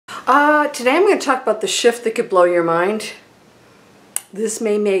Today I'm going to talk about the shift that could blow your mind. This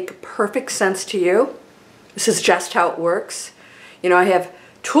may make perfect sense to you. This is just how it works. You know, I have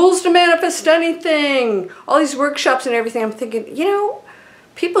tools to manifest anything, all these workshops and everything. I'm thinking, you know,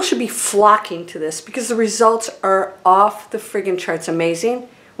 people should be flocking to this because the results are off the friggin' charts. Amazing.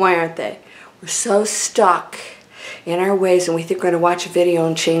 Why aren't they? We're so stuck in our ways and we think we're going to watch a video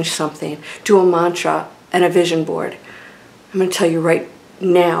and change something, do a mantra and a vision board. I'm going to tell you right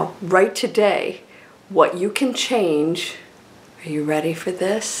now, right today, what you can change. Are you ready for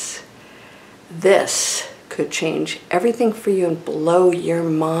this? This could change everything for you and blow your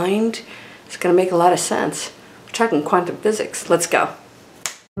mind. It's going to make a lot of sense. We're talking quantum physics. Let's go.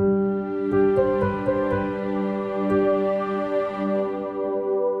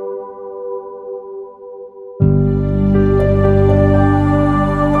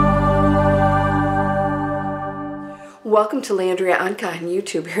 Welcome to Landria Onkka on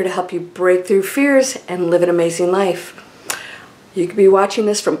YouTube, here to help you break through fears and live an amazing life. You could be watching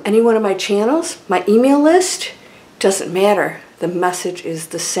this from any one of my channels, my email list. Doesn't matter. The message is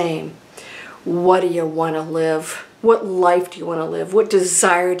the same. What do you want to live? What life do you want to live? What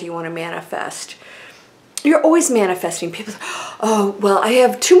desire do you want to manifest? You're always manifesting. People say, oh, well, I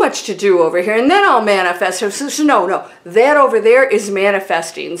have too much to do over here, and then I'll manifest. So no, that over there is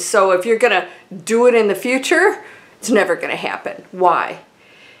manifesting. So if you're going to do it in the future, it's never going to happen. Why?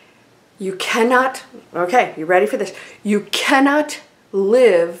 You cannot, okay, you ready for this? You cannot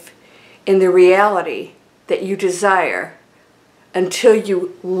live in the reality that you desire until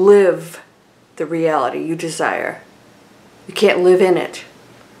you live the reality you desire. You can't live in it.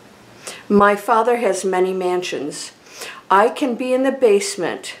 My father has many mansions. I can be in the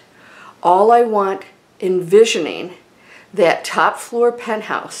basement, all I want, envisioning that top floor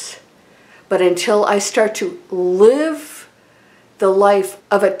penthouse. But until I start to live the life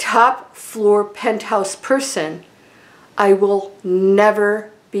of a top floor penthouse person, I will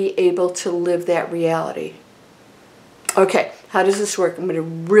never be able to live that reality. Okay, how does this work? I'm going to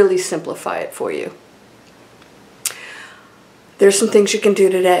really simplify it for you. There's some things you can do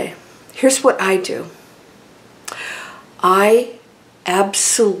today. Here's what I do. I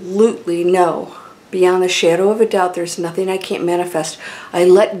absolutely know, beyond the shadow of a doubt, there's nothing I can't manifest. I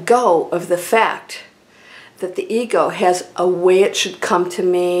let go of the fact that the ego has a way it should come to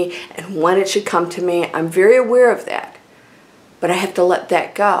me and when it should come to me. I'm very aware of that, but I have to let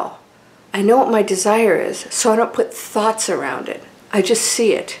that go. I know what my desire is, so I don't put thoughts around it. I just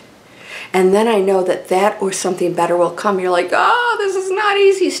see it. And then I know that that or something better will come. You're like, oh, this is not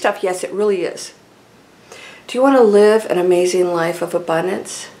easy stuff. Yes, it really is. Do you want to live an amazing life of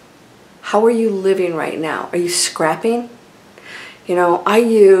abundance? How are you living right now? Are you scrapping? You know, I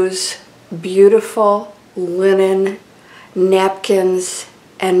use beautiful linen, napkins,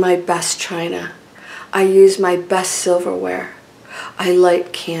 and my best china. I use my best silverware. I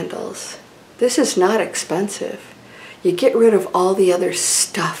light candles. This is not expensive. You get rid of all the other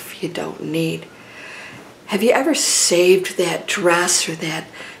stuff you don't need. Have you ever saved that dress or that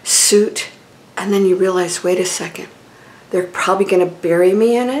suit and then you realize, wait a second, they're probably going to bury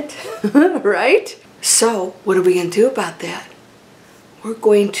me in it, right? So what are we going to do about that? We're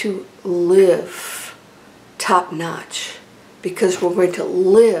going to live top notch because we're going to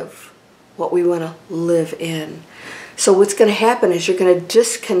live what we want to live in. So what's going to happen is you're going to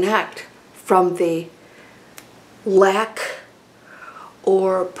disconnect from the lack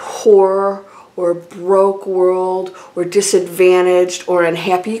or poor or broke world or disadvantaged or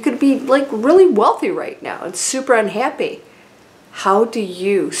unhappy. You could be like really wealthy right now and super unhappy. How do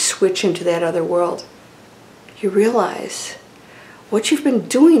you switch into that other world? You realize what you've been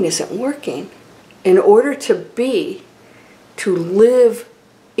doing isn't working. In order to live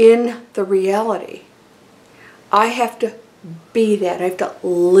in the reality, I have to be that. I have to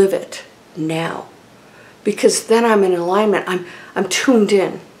live it now. Because then I'm in alignment. I'm tuned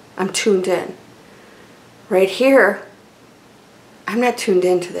in. I'm tuned in. Right here, I'm not tuned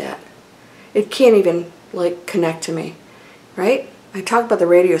into that. It can't even like connect to me. Right? I talk about the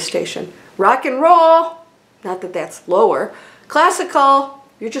radio station. Rock and roll. Not that that's lower. Classical.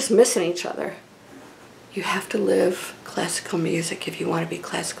 You're just missing each other. You have to live classical music if you want to be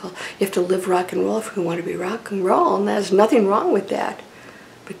classical. You have to live rock and roll if you want to be rock and roll. And there's nothing wrong with that.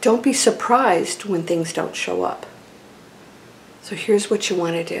 But don't be surprised when things don't show up. So here's what you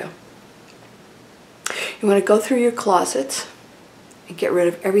want to do. You want to go through your closets and get rid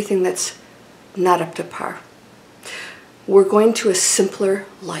of everything that's not up to par. We're going to a simpler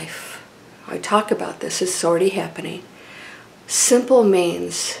life. I talk about this. It's already happening. Simple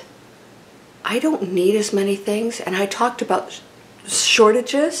means I don't need as many things, and I talked about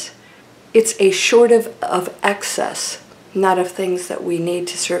shortages. It's a shortage of excess, not of things that we need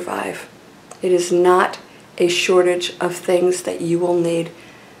to survive. It is not a shortage of things that you will need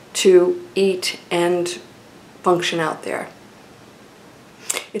to eat and function out there.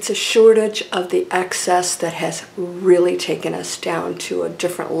 It's a shortage of the excess that has really taken us down to a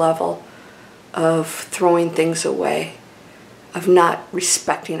different level of throwing things away, of not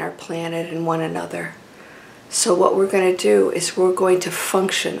respecting our planet and one another. So what we're going to do is we're going to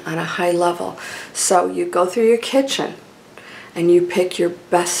function on a high level. So you go through your kitchen and you pick your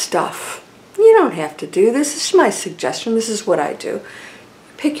best stuff. You don't have to do this. This is my suggestion. This is what I do.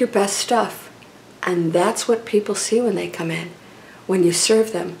 Pick your best stuff. And that's what people see when they come in. When you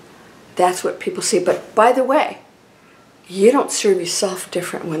serve them, that's what people see. But by the way, you don't serve yourself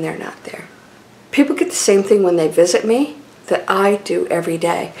different when they're not there. People get the same thing when they visit me that I do every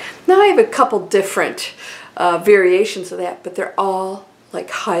day. Now I have a couple different variations of that, but they're all like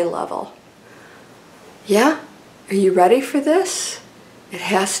high level. Yeah? Are you ready for this? It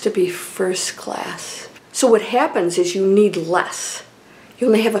has to be first class. So what happens is you need less. You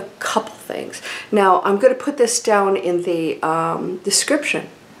only have a couple things. Now, I'm going to put this down in the description.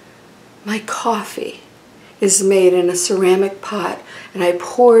 My coffee is made in a ceramic pot, and I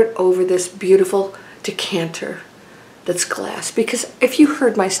pour it over this beautiful decanter that's glass. Because if you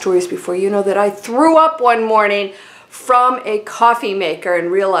heard my stories before, you know that I threw up one morning from a coffee maker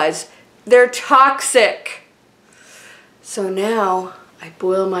and realized they're toxic. So now I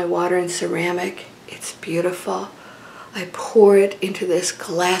boil my water in ceramic. It's beautiful. I pour it into this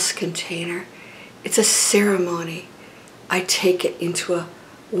glass container. It's a ceremony. I take it into a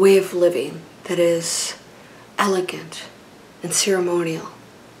way of living that is elegant and ceremonial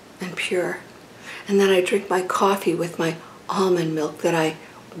and pure. And then I drink my coffee with my almond milk that I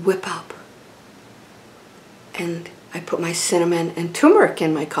whip up. And I put my cinnamon and turmeric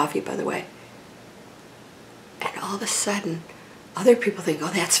in my coffee, by the way. And all of a sudden, other people think,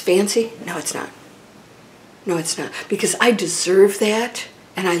 oh, that's fancy. No, it's not. No, it's not. Because I deserve that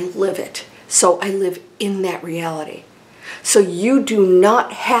and I live it. So I live in that reality. So you do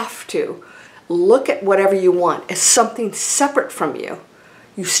not have to look at whatever you want as something separate from you.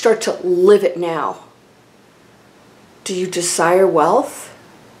 You start to live it now. Do you desire wealth?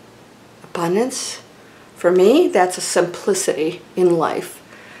 Abundance? For me, that's a simplicity in life.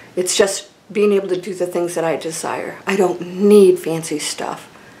 It's just being able to do the things that I desire. I don't need fancy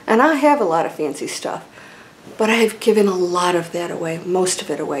stuff. And I have a lot of fancy stuff. But I've given a lot of that away, most of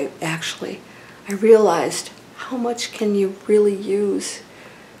it away, actually. I realized how much can you really use?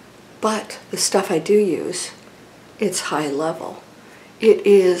 But the stuff I do use, it's high level. It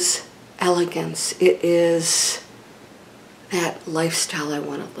is elegance. It is that lifestyle I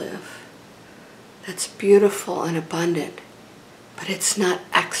want to live. That's beautiful and abundant, but it's not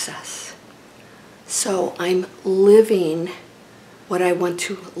excess. So I'm living what I want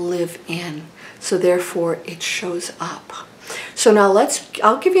to live in. So therefore it shows up. So now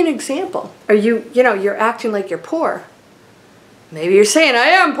I'll give you an example. You're acting like you're poor. Maybe you're saying, I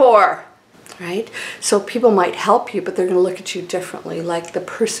am poor, right? So people might help you, but they're going to look at you differently, like the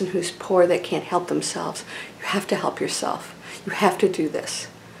person who's poor that can't help themselves. You have to help yourself. You have to do this.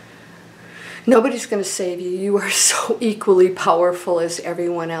 Nobody's going to save you. You are so equally powerful as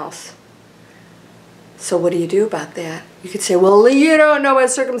everyone else. So what do you do about that? You could say, well, you don't know what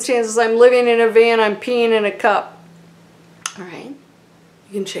circumstances. I'm living in a van. I'm peeing in a cup. All right.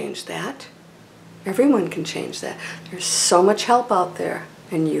 You can change that. Everyone can change that. There's so much help out there,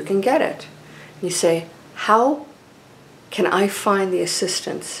 and you can get it. You say, how can I find the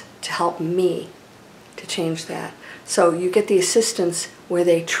assistance to help me to change that? So you get the assistance where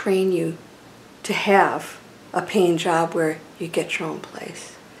they train you to have a paying job where you get your own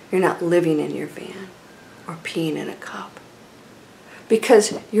place. You're not living in your van or peeing in a cup.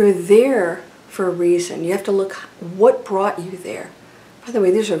 Because you're there for a reason. You have to look what brought you there. By the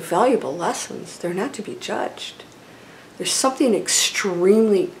way, these are valuable lessons. They're not to be judged. There's something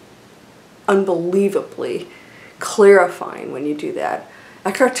extremely, unbelievably clarifying when you do that.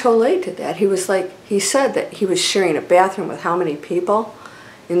 Eckhart Tolle did that. He said that he was sharing a bathroom with how many people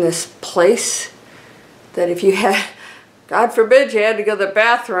in this place that if you had, God forbid, you had to go to the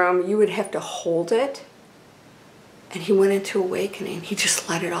bathroom, you would have to hold it. And he went into awakening. He just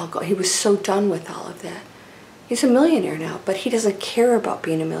let it all go. He was so done with all of that. He's a millionaire now, but he doesn't care about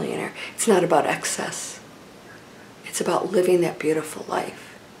being a millionaire. It's not about excess. It's about living that beautiful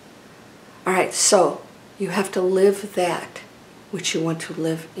life. All right, so you have to live that which you want to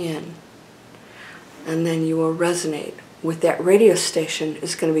live in. And then you will resonate with that radio station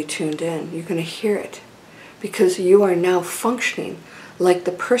is going to be tuned in. You're going to hear it because you are now functioning like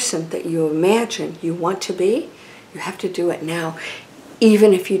the person that you imagine you want to be, you have to do it now,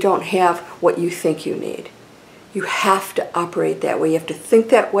 even if you don't have what you think you need. You have to operate that way. You have to think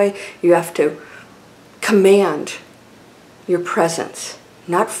that way. You have to command your presence,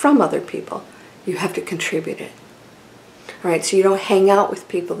 not from other people. You have to contribute it. All right, so you don't hang out with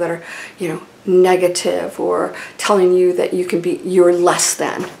people that are, negative or telling you that you're less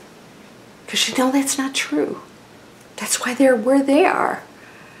than. Because that's not true. That's why they're where they are.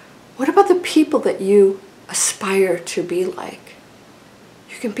 What about the people that you aspire to be like?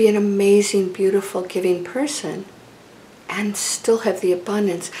 You can be an amazing, beautiful, giving person and still have the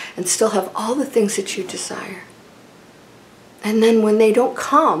abundance and still have all the things that you desire. And then when they don't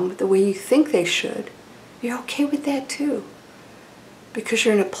come the way you think they should, you're okay with that too. Because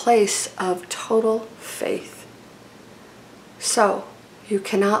you're in a place of total faith. So, you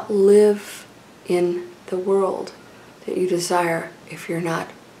cannot live in the world that you desire if you're not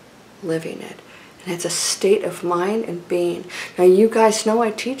living it. And it's a state of mind and being. Now you guys know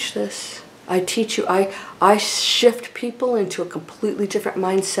I teach this. I teach you, I shift people into a completely different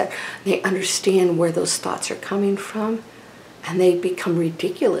mindset. They understand where those thoughts are coming from and they become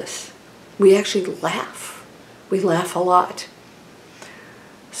ridiculous. We actually laugh. We laugh a lot.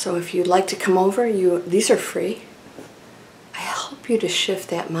 So if you'd like to come over, these are free. I help you to shift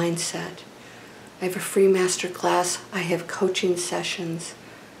that mindset. I have a free master class. I have coaching sessions.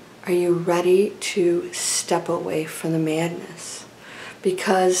 Are you ready to step away from the madness?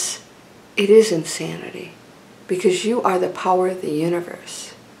 Because it is insanity. Because you are the power of the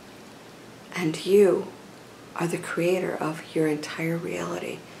universe. And you are the creator of your entire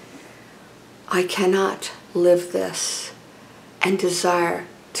reality. I cannot live this and desire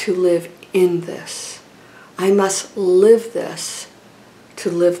to live in this. I must live this to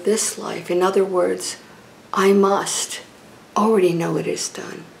live this life. In other words, I must already know it is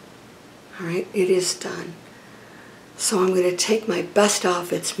done. All right, it is done. So I'm going to take my best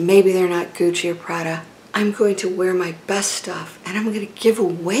outfits. Maybe they're not Gucci or Prada. I'm going to wear my best stuff and I'm going to give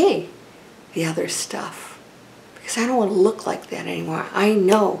away the other stuff because I don't want to look like that anymore. I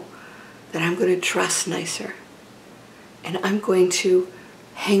know that I'm going to dress nicer and I'm going to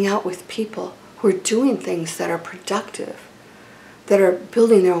hang out with people who are doing things that are productive, that are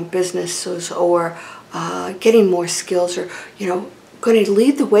building their own businesses or getting more skills or, going to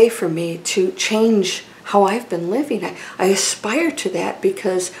lead the way for me to change how I've been living. I aspire to that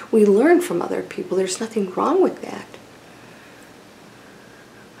because we learn from other people. There's nothing wrong with that.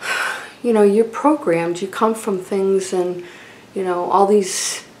 You're programmed. You come from things and, all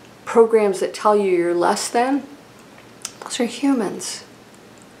these programs that tell you you're less than. Those are humans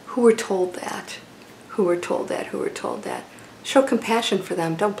who were told that, who were told that, who were told that. Show compassion for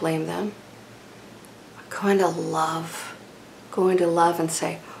them. Don't blame them. Go into love. Go into love and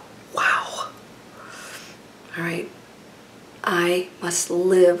say, wow. All right. I must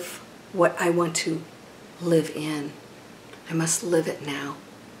live what I want to live in. I must live it now.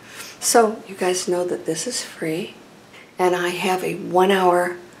 So you guys know that this is free. And I have a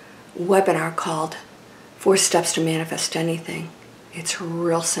 1-hour webinar called 4 Steps to Manifest Anything. It's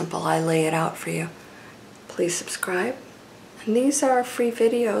real simple. I lay it out for you. Please subscribe. And these are free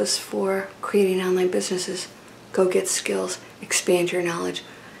videos for creating online businesses. Go get skills. Expand your knowledge.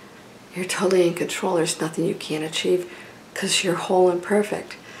 You're totally in control. There's nothing you can't achieve because you're whole and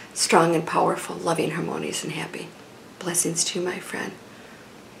perfect, strong and powerful, loving, harmonious, and happy. Blessings to you, my friend.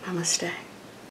 Namaste.